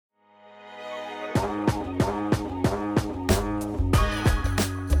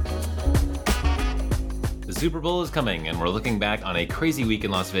Super Bowl is coming, and we're looking back on a crazy week in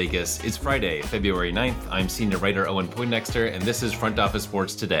Las Vegas. It's Friday, February 9th. I'm senior writer Owen Poindexter, and this is Front Office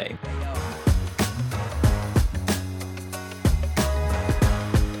Sports Today.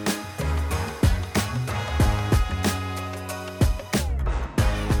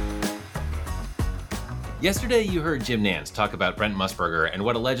 Yesterday, you heard Jim Nantz talk about Brent Musburger and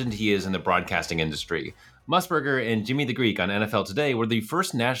what a legend he is in the broadcasting industry. Musburger and Jimmy the Greek on NFL Today were the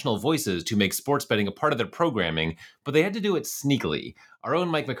first national voices to make sports betting a part of their programming, but they had to do it sneakily. Our own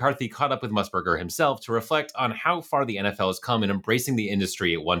Mike McCarthy caught up with Musburger himself to reflect on how far the NFL has come in embracing the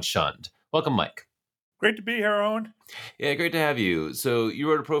industry it once shunned. Welcome, Mike. Great to be here, Owen. Yeah, great to have you. So you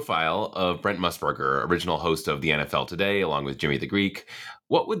wrote a profile of Brent Musburger, original host of the NFL Today, along with Jimmy the Greek.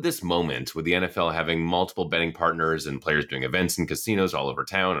 What would this moment, with the NFL having multiple betting partners and players doing events in casinos all over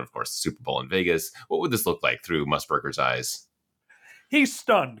town, and of course the Super Bowl in Vegas, what would this look like through Musburger's eyes? He's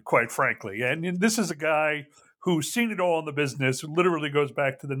stunned, quite frankly. And this is a guy who's seen it all in the business, who literally goes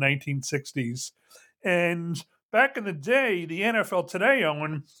back to the 1960s. And back in the day, the NFL Today,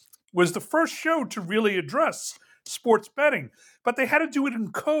 Owen, was the first show to really address sports betting. But they had to do it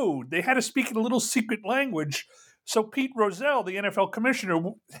in code. They had to speak in a little secret language so Pete Rozelle, the NFL commissioner,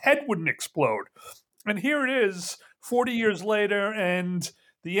 head wouldn't explode. And here it is, 40 years later, and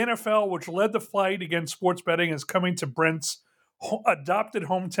the NFL, which led the fight against sports betting, is coming to Brent's adopted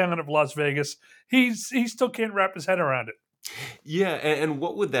hometown of Las Vegas. He still can't wrap his head around it. Yeah, and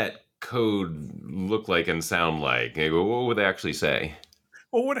what would that code look like and sound like? What would they actually say?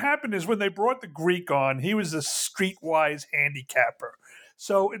 Well, what happened is when they brought the Greek on, he was a streetwise handicapper.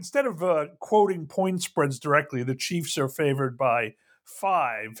 So instead of quoting point spreads directly, the Chiefs are favored by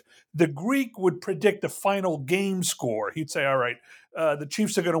 5, the Greek would predict the final game score. He'd say, all right, the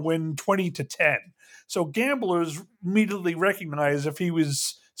Chiefs are going to win 20-10. So gamblers immediately recognize if he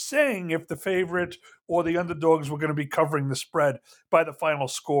was saying if the favorite or the underdogs were going to be covering the spread by the final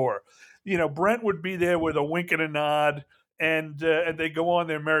score. You know, Brent would be there with a wink and a nod, and they go on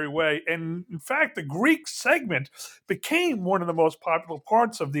their merry way. And in fact, the Greek segment became one of the most popular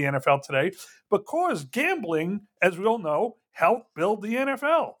parts of the NFL Today because gambling, as we all know, helped build the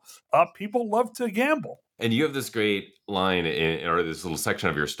NFL. People love to gamble. And you have this great line or this little section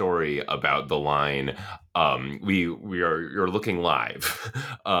of your story about the line, you're looking live,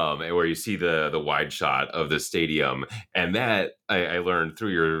 where you see the wide shot of the stadium. And that I learned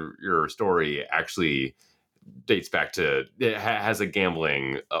through your story actually dates back to, it has a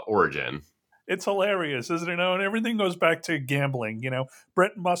gambling origin. It's hilarious, isn't it? And everything goes back to gambling. You know,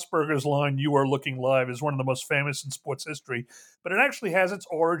 Brent Musburger's line, "You are looking live," is one of the most famous in sports history, but it actually has its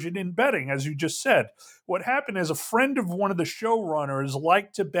origin in betting, as you just said. What happened is a friend of one of the showrunners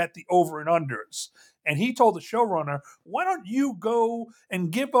liked to bet the over and unders. And he told the showrunner, why don't you go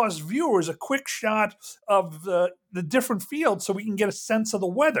and give us viewers a quick shot of the different fields so we can get a sense of the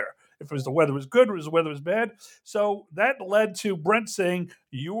weather? If the weather was good or the weather was bad. So that led to Brent saying,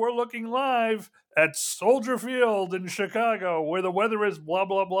 you are looking live at Soldier Field in Chicago where the weather is blah,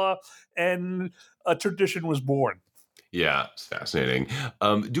 blah, blah. And a tradition was born. Yeah, it's fascinating.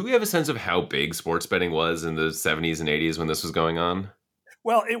 Do we have a sense of how big sports betting was in the 70s and 80s when this was going on?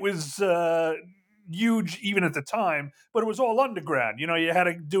 Well, it was huge even at the time, but it was all underground. You know, you had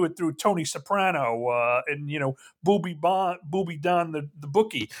to do it through Tony Soprano and, you know, Booby Don, the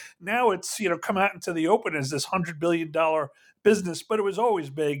bookie. Now it's, you know, come out into the open as this $100 billion business, but it was always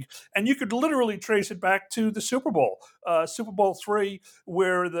big. And you could literally trace it back to the Super Bowl III,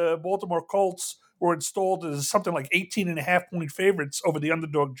 where the Baltimore Colts were installed as something like 18.5-point favorites over the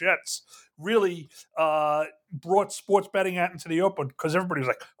underdog Jets. Really brought sports betting out into the open because everybody was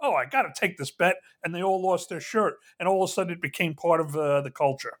like, oh, I got to take this bet. And they all lost their shirt. And all of a sudden it became part of the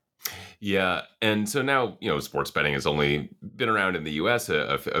culture. Yeah. And so now, you know, sports betting has only been around in the U.S.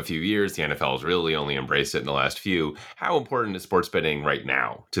 a few years. The NFL has really only embraced it in the last few. How important is sports betting right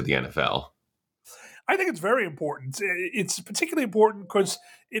now to the NFL? I think it's very important. It's particularly important because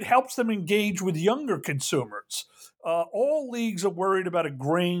it helps them engage with younger consumers. All leagues are worried about a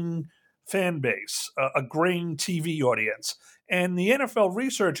graying fan base, a graying TV audience. And the NFL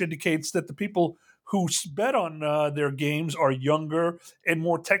research indicates that the people who bet on their games are younger and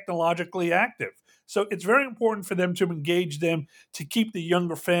more technologically active. So it's very important for them to engage them to keep the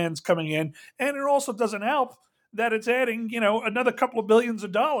younger fans coming in. And it also doesn't help that it's adding, you know, another couple of billions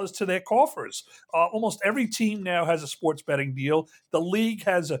of dollars to their coffers. Almost every team now has a sports betting deal. The league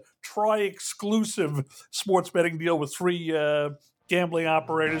has a exclusive sports betting deal with 3 gambling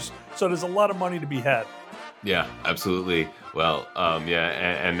operators. So there's a lot of money to be had. Yeah, absolutely. Well,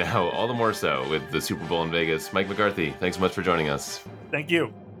 and now all the more so with the Super Bowl in Vegas. Mike McCarthy, thanks so much for joining us. Thank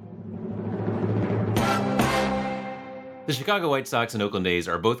you. The Chicago White Sox and Oakland A's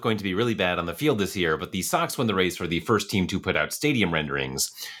are both going to be really bad on the field this year, but the Sox won the race for the first team to put out stadium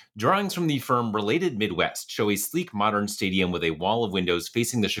renderings. Drawings from the firm Related Midwest show a sleek modern stadium with a wall of windows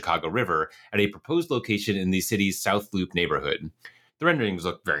facing the Chicago River at a proposed location in the city's South Loop neighborhood. The renderings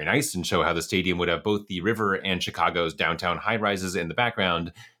look very nice and show how the stadium would have both the river and Chicago's downtown high-rises in the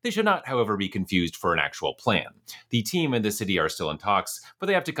background. They should not, however, be confused for an actual plan. The team and the city are still in talks, but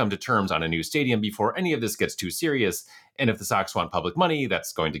they have to come to terms on a new stadium before any of this gets too serious, and if the Sox want public money,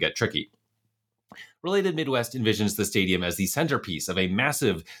 that's going to get tricky. Related Midwest envisions the stadium as the centerpiece of a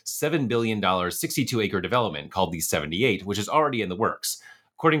massive $7 billion 62-acre development called the 78, which is already in the works.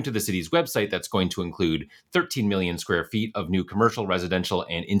 According to the city's website, that's going to include 13 million square feet of new commercial, residential,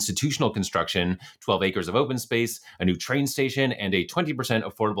 and institutional construction, 12 acres of open space, a new train station, and a 20%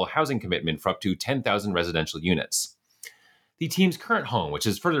 affordable housing commitment for up to 10,000 residential units. The team's current home, which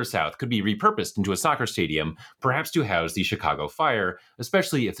is further south, could be repurposed into a soccer stadium, perhaps to house the Chicago Fire,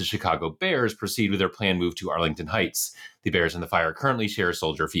 especially if the Chicago Bears proceed with their planned move to Arlington Heights. The Bears and the Fire currently share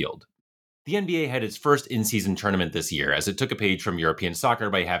Soldier Field. The NBA had its first in-season tournament this year, as it took a page from European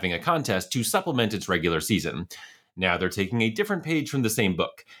soccer by having a contest to supplement its regular season. Now they're taking a different page from the same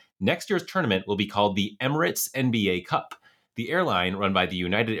book. Next year's tournament will be called the Emirates NBA Cup. The airline, run by the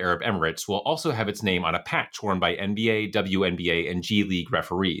United Arab Emirates, will also have its name on a patch worn by NBA, WNBA, and G League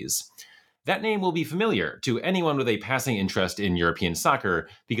referees. That name will be familiar to anyone with a passing interest in European soccer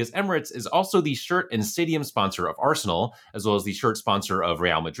because Emirates is also the shirt and stadium sponsor of Arsenal, as well as the shirt sponsor of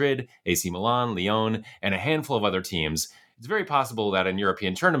Real Madrid, AC Milan, Lyon, and a handful of other teams. It's very possible that in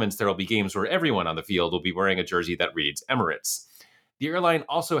European tournaments there will be games where everyone on the field will be wearing a jersey that reads Emirates. The airline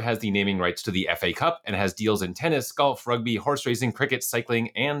also has the naming rights to the FA Cup and has deals in tennis, golf, rugby, horse racing, cricket,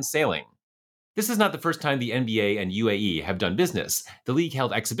 cycling, and sailing. This is not the first time the NBA and UAE have done business. The league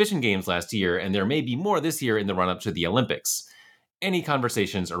held exhibition games last year, and there may be more this year in the run-up to the Olympics. Any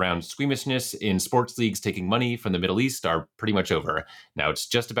conversations around squeamishness in sports leagues taking money from the Middle East are pretty much over. Now it's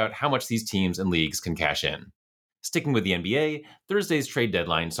just about how much these teams and leagues can cash in. Sticking with the NBA, Thursday's trade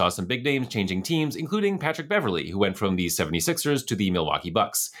deadline saw some big names changing teams, including Patrick Beverly, who went from the 76ers to the Milwaukee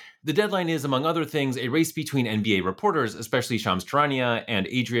Bucks. The deadline is, among other things, a race between NBA reporters, especially Shams Charania and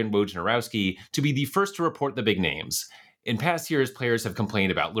Adrian Wojnarowski, to be the first to report the big names. In past years, players have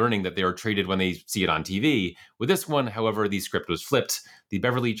complained about learning that they are traded when they see it on TV. With this one, however, the script was flipped. The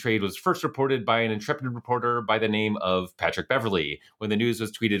Beverly trade was first reported by an intrepid reporter by the name of Patrick Beverly, when the news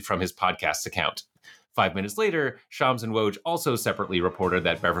was tweeted from his podcast account. 5 minutes later, Shams and Woj also separately reported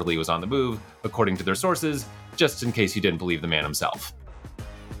that Beverly was on the move, according to their sources, just in case you didn't believe the man himself.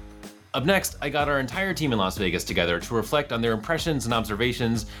 Up next, I got our entire team in Las Vegas together to reflect on their impressions and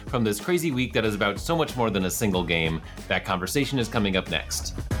observations from this crazy week that is about so much more than a single game. That conversation is coming up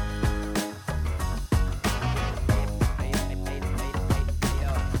next.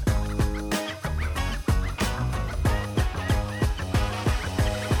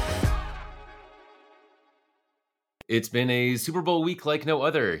 It's been a Super Bowl week like no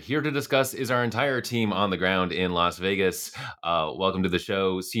other. Here to discuss is our entire team on the ground in Las Vegas. Welcome to the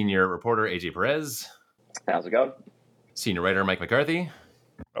show, senior reporter AJ Perez. How's it going? Senior writer Mike McCarthy.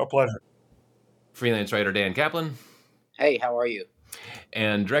 A pleasure. Freelance writer Dan Kaplan. Hey, how are you?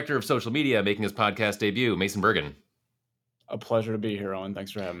 And director of social media making his podcast debut, Mason Bergen. A pleasure to be here, Owen.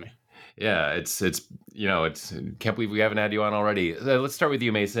 Thanks for having me. Yeah, it's can't believe we haven't had you on already. Let's start with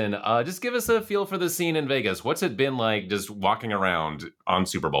you, Mason. Just give us a feel for the scene in Vegas. What's it been like just walking around on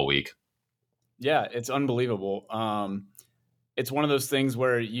Super Bowl week? Yeah, it's unbelievable. It's one of those things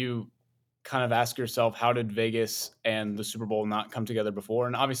where you kind of ask yourself, how did Vegas and the Super Bowl not come together before?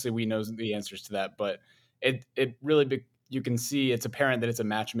 And obviously we know the answers to that, but it really, you can see it's apparent that it's a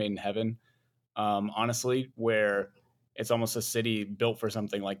match made in heaven, honestly, where it's almost a city built for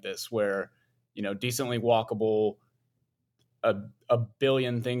something like this, where, decently walkable, a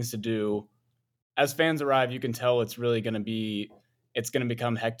billion things to do. As fans arrive, you can tell it's really going to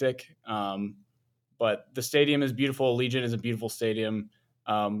become hectic. But the stadium is beautiful. Allegiant is a beautiful stadium.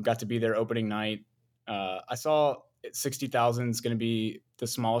 Got to be there opening night. I saw 60,000 is going to be the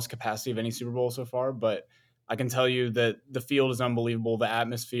smallest capacity of any Super Bowl so far, but I can tell you that the field is unbelievable. The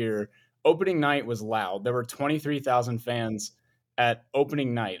atmosphere. Opening night was loud. There were 23,000 fans at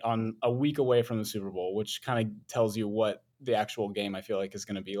opening night on a week away from the Super Bowl, which kind of tells you what the actual game I feel like is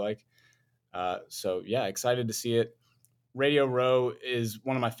going to be like. So yeah, excited to see it. Radio Row is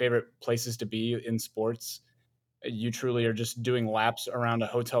one of my favorite places to be in sports. You truly are just doing laps around a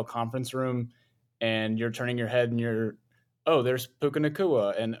hotel conference room, and you're turning your head and there's Puka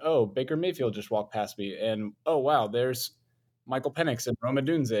Nakua, and Baker Mayfield just walked past me, and wow, there's Michael Penix and Roma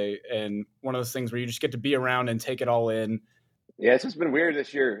Dunze, and one of those things where you just get to be around and take it all in. Yeah, it's just been weird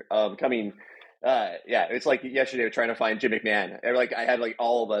this year. It's like yesterday trying to find Jim McMahon. And like I had like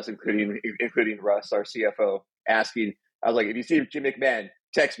all of us, including Russ, our CFO, asking. I was like, if you see Jim McMahon,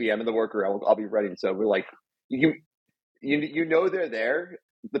 text me. I'm in the worker. I'll be running. So we're like, you they're there.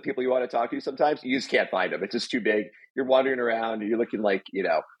 The people you want to talk to sometimes you just can't find them. It's just too big. You're wandering around. And you're looking like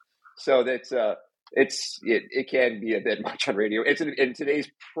So that's it can be a bit much on radio. And today's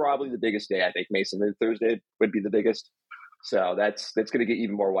probably the biggest day. I think Mason. Thursday would be the biggest. So that's going to get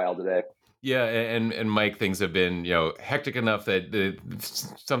even more wild today. Yeah, and Mike, things have been hectic enough that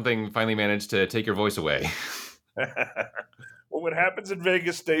something finally managed to take your voice away. Well, what happens in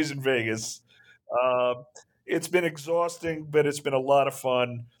Vegas stays in Vegas. It's been exhausting, but it's been a lot of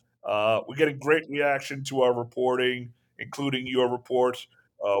fun. We're getting great reaction to our reporting, including your report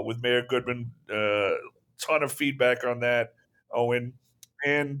with Mayor Goodman. Ton of feedback on that, Owen.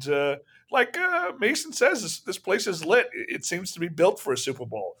 And like Mason says, this place is lit. It seems to be built for a Super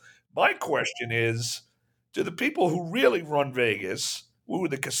Bowl. My question is, do the people who really run Vegas, who are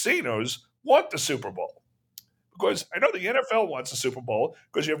the casinos, want the Super Bowl? Because I know the NFL wants a Super Bowl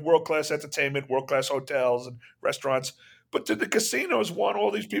because you have world-class entertainment, world-class hotels and restaurants. But do the casinos want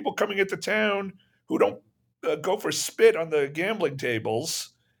all these people coming into town who don't go for spit on the gambling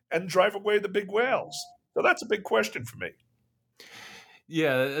tables and drive away the big whales? So that's a big question for me.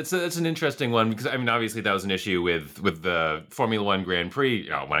 Yeah, it's an interesting one because I mean, obviously that was an issue with the Formula One Grand Prix.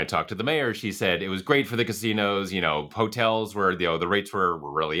 When I talked to the mayor, she said it was great for the casinos. Hotels were the rates were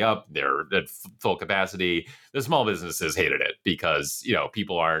really up. They're at full capacity. The small businesses hated it because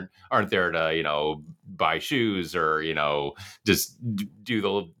people aren't there to buy shoes or just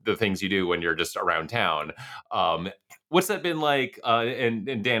do the things you do when you're just around town. What's that been like?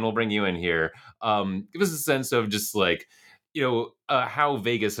 And Dan, we'll bring you in here. Give us a sense of just like how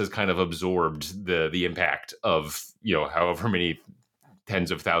Vegas has kind of absorbed the impact of however many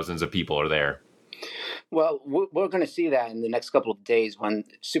tens of thousands of people are there. Well, we're going to see that in the next couple of days when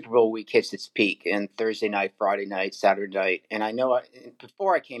Super Bowl week hits its peak, and Thursday night, Friday night, Saturday night. And I know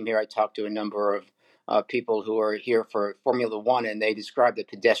before I came here, I talked to a number of people who are here for Formula One, and they described the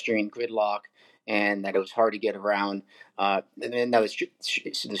pedestrian gridlock and that it was hard to get around. And then the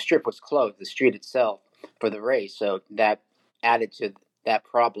strip was closed, the street itself, for the race. So that added to that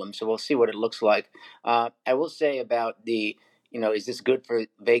problem. So we'll see what it looks like. I will say about is this good for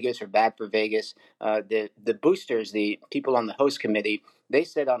Vegas or bad for Vegas? The boosters, the people on the host committee, they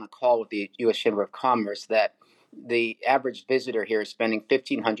said on a call with the U.S. Chamber of Commerce that the average visitor here is spending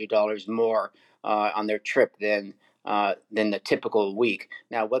 $1,500 more on their trip than the typical week.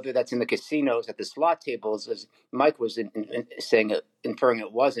 Now, whether that's in the casinos, at the slot tables, as Mike was inferring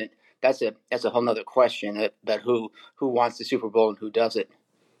it wasn't, that's a whole nother question about who wants the Super Bowl and who doesn't.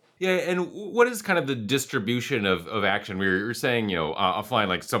 Yeah, and what is kind of the distribution of action? We were saying, offline,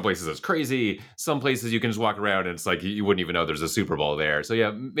 like some places it's crazy, some places you can just walk around and it's like you wouldn't even know there's a Super Bowl there. So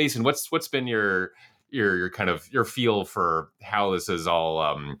yeah, Mason, what's been your kind of your feel for how this is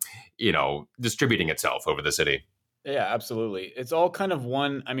all distributing itself over the city? Yeah, absolutely. It's all kind of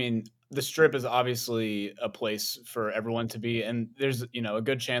one. I mean, the Strip is obviously a place for everyone to be, and there's a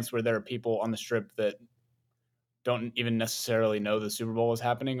good chance where there are people on the Strip that don't even necessarily know the Super Bowl is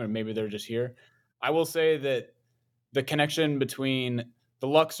happening, or maybe they're just here. I will say that the connection between the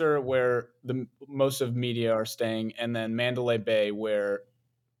Luxor, where the most of media are staying, and then Mandalay Bay, where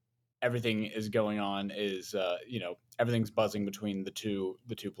everything is going on, is everything's buzzing between the two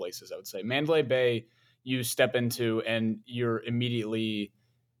places. I would say Mandalay Bay, you step into and you're immediately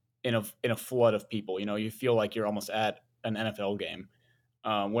in a flood of people. You feel like you're almost at an NFL game.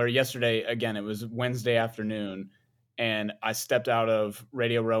 Where yesterday, again, it was Wednesday afternoon, and I stepped out of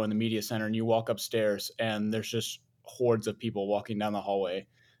Radio Row in the media center, and you walk upstairs, and there's just hordes of people walking down the hallway.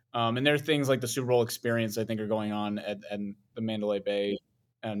 And there are things like the Super Bowl experience, I think, are going on at the Mandalay Bay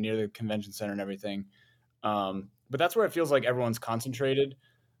near the convention center and everything. But that's where it feels like everyone's concentrated.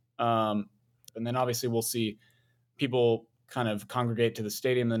 And then obviously we'll see people kind of congregate to the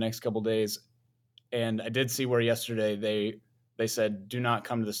stadium the next couple of days. And I did see where yesterday they said, do not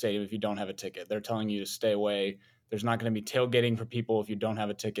come to the stadium if you don't have a ticket. They're telling you to stay away. There's not going to be tailgating for people if you don't have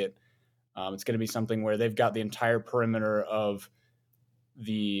a ticket. It's going to be something where they've got the entire perimeter of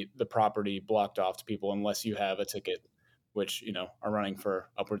the property blocked off to people unless you have a ticket, which are running for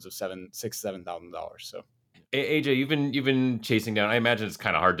upwards of $7,000. So, AJ, you've been chasing down. I imagine it's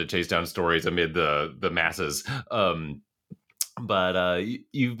kind of hard to chase down stories amid the masses. But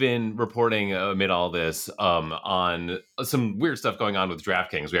you've been reporting amid all this on some weird stuff going on with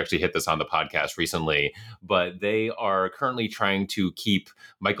DraftKings. We actually hit this on the podcast recently, but they are currently trying to keep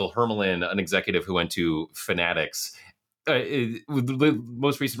Michael Hermelin, an executive who went to Fanatics. The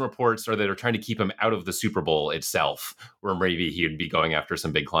most recent reports are that they're trying to keep him out of the Super Bowl itself, where maybe he'd be going after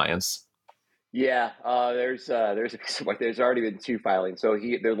some big clients. Yeah, there's already been 2 filings. So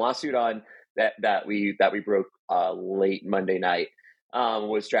their lawsuit on that we broke late Monday night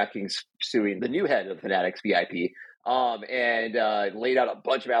was DraftKings suing the new head of Fanatics VIP, and laid out a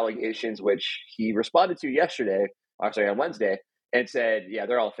bunch of allegations, which he responded to yesterday, actually on Wednesday, and said, yeah,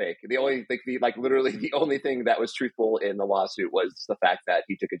 they're all fake. The only literally the only thing that was truthful in the lawsuit was the fact that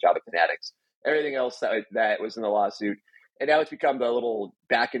he took a job at Fanatics. Everything else that was in the lawsuit. And now it's become a little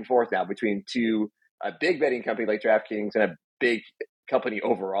back and forth now between a big betting company like DraftKings and a big company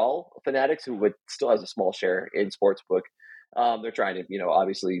overall, Fanatics, who still has a small share in Sportsbook. They're trying to,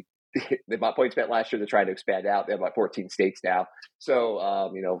 obviously, they bought PointsBet last year. They're trying to expand out. They have about 14 states now.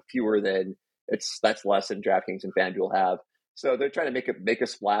 So, fewer than that's less than DraftKings and FanDuel have. So they're trying to make a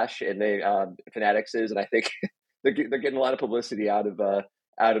splash, and Fanatics is, and I think they're getting a lot of publicity out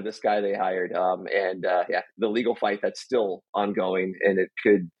of this guy they hired. The legal fight that's still ongoing, and it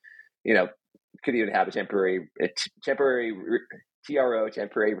could even have a temporary TRO,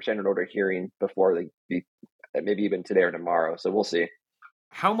 temporary restraining order hearing before maybe even today or tomorrow. So we'll see.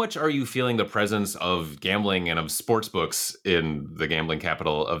 How much are you feeling the presence of gambling and of sports books in the gambling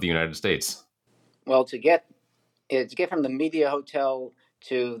capital of the United States? Well, to get from the media hotel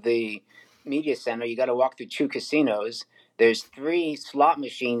to the media center, you got to walk through 2 casinos. There's 3 slot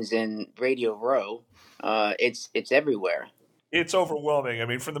machines in Radio Row. It's everywhere. It's overwhelming. I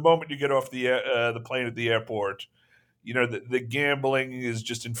mean, from the moment you get off the plane at the airport, the gambling is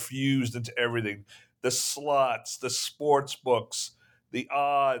just infused into everything. The slots, the sports books, the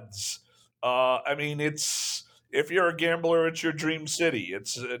odds. If you're a gambler, it's your dream city.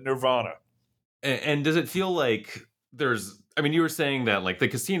 It's nirvana. And does it feel like you were saying that like the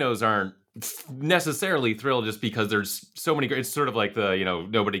casinos aren't necessarily thrilled just because there's so many, it's sort of like the,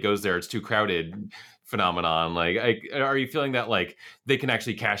 nobody goes there, it's too crowded phenomenon. Like, are you feeling that like they can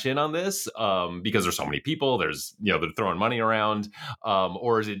actually cash in on this because there's so many people, there's, they're throwing money around,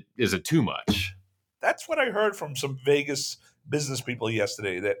 or is it too much? That's what I heard from some Vegas business people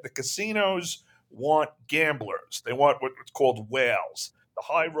yesterday, that the casinos want gamblers. They want what's called whales, the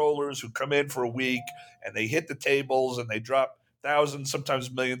high rollers who come in for a week and they hit the tables and they drop thousands,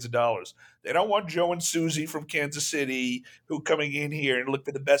 sometimes millions of dollars. They don't want Joe and Susie from Kansas City who coming in here and look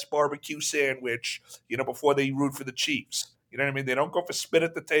for the best barbecue sandwich, before they root for the Chiefs. You know what I mean? They don't go for spit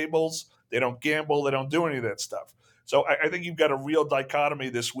at the tables. They don't gamble. They don't do any of that stuff. So I think you've got a real dichotomy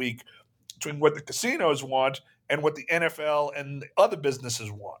this week between what the casinos want and what the NFL and other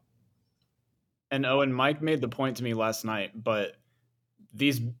businesses want. And Owen, Mike made the point to me last night, but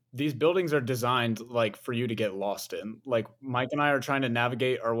these buildings are designed like for you to get lost in. Like Mike and I are trying to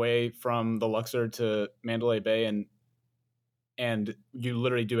navigate our way from the Luxor to Mandalay Bay, and you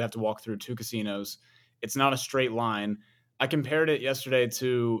literally do have to walk through 2 casinos. It's not a straight line. I compared it yesterday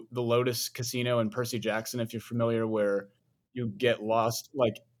to the Lotus Casino in Percy Jackson, if you're familiar, where you get lost.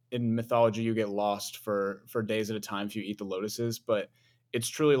 Like in mythology, you get lost for days at a time if you eat the lotuses. But it's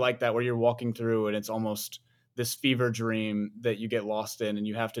truly like that, where you're walking through and it's almost this fever dream that you get lost in, and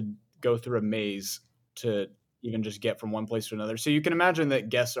you have to go through a maze to even just get from one place to another. So you can imagine that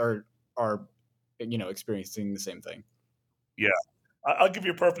guests are experiencing the same thing. Yeah. I'll give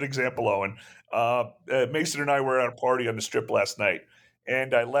you a perfect example, Owen. Mason and I were at a party on the Strip last night,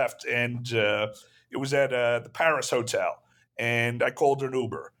 and I left, and it was at the Paris Hotel, and I called an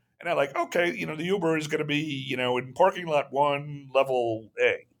Uber. And I'm like, okay, the Uber is going to be, in parking lot 1, level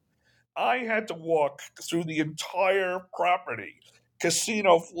A. I had to walk through the entire property,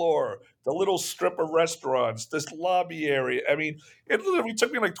 casino floor, the little strip of restaurants, this lobby area. I mean, it literally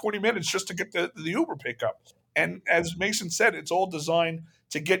took me like 20 minutes just to get the Uber pickup. And as Mason said, it's all designed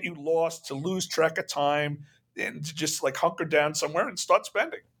to get you lost, to lose track of time, and to just like hunker down somewhere and start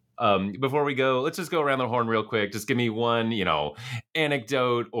spending. Before we go, let's just go around the horn real quick. Just give me one,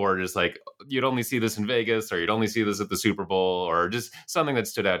 anecdote, or just like you'd only see this in Vegas, or you'd only see this at the Super Bowl, or just something that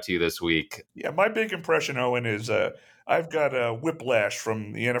stood out to you this week. Yeah, my big impression, Owen, is I've got a whiplash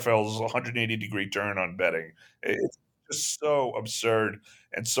from the NFL's 180-degree turn on betting. It's just so absurd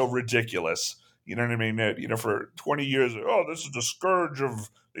and so ridiculous. You know what I mean? For 20 years, this is the scourge of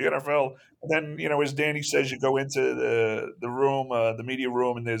the NFL. And then, as Danny says, you go into the room, the media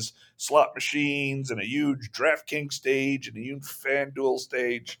room, and there's slot machines and a huge DraftKings stage and a huge FanDuel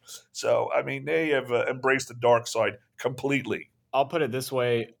stage. So, I mean, they have embraced the dark side completely. I'll put it this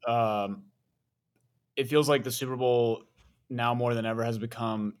way. It feels like the Super Bowl now more than ever has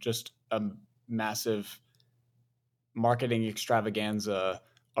become just a massive marketing extravaganza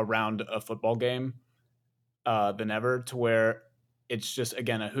around a football game than ever, to where it's just,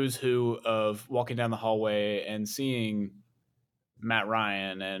 again, a who's who of walking down the hallway and seeing Matt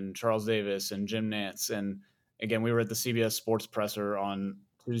Ryan and Charles Davis and Jim Nantz. And again, we were at the CBS Sports Presser on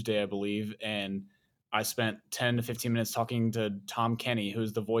Tuesday, I believe, and I spent 10 to 15 minutes talking to Tom Kenny,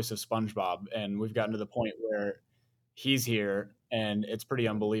 who's the voice of SpongeBob, and we've gotten to the point where he's here, and it's pretty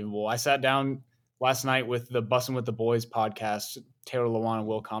unbelievable. I sat down last night with the Bussin' with the Boys podcast, Taylor Lewan and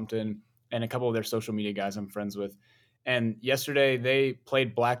Will Compton, and a couple of their social media guys I'm friends with. And yesterday they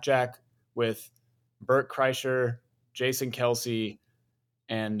played blackjack with Bert Kreischer, Jason Kelsey,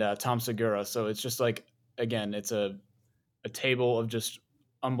 and Tom Segura. So it's just like, again, it's a table of just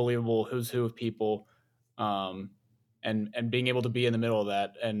unbelievable who's who of people, and being able to be in the middle of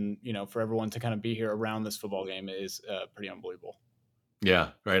that, and for everyone to kind of be here around this football game is pretty unbelievable. Yeah,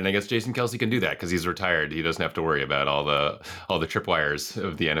 right. And I guess Jason Kelsey can do that because he's retired. He doesn't have to worry about all the tripwires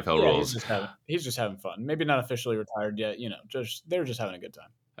of the NFL rules. He's just having fun. Maybe not officially retired yet. They're just having a good time.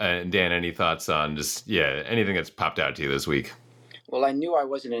 And Dan, any thoughts on anything that's popped out to you this week? Well, I knew I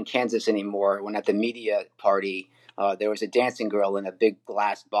wasn't in Kansas anymore when at the media party there was a dancing girl in a big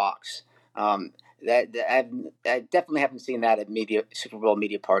glass box. I definitely haven't seen that at Super Bowl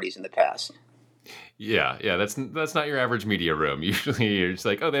media parties in the past. Yeah, that's not your average media room. Usually you're just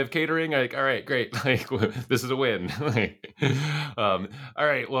like, oh, they have catering? Like, all right, great. Like, this is a win. All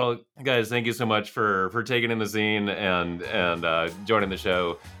right, well, guys, thank you so much for taking in the scene and joining the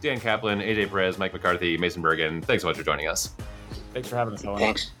show. Dan Kaplan, AJ Perez, Mike McCarthy, Mason Bergen, thanks so much for joining us. Thanks for having us, Owen.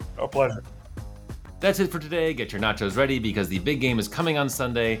 Thanks. A pleasure. That's it for today. Get your nachos ready because the big game is coming on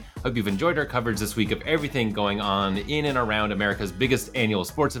Sunday. Hope you've enjoyed our coverage this week of everything going on in and around America's biggest annual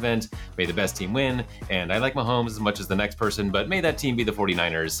sports event. May the best team win. And I like Mahomes as much as the next person, but may that team be the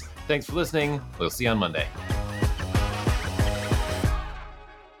 49ers. Thanks for listening. We'll see you on Monday.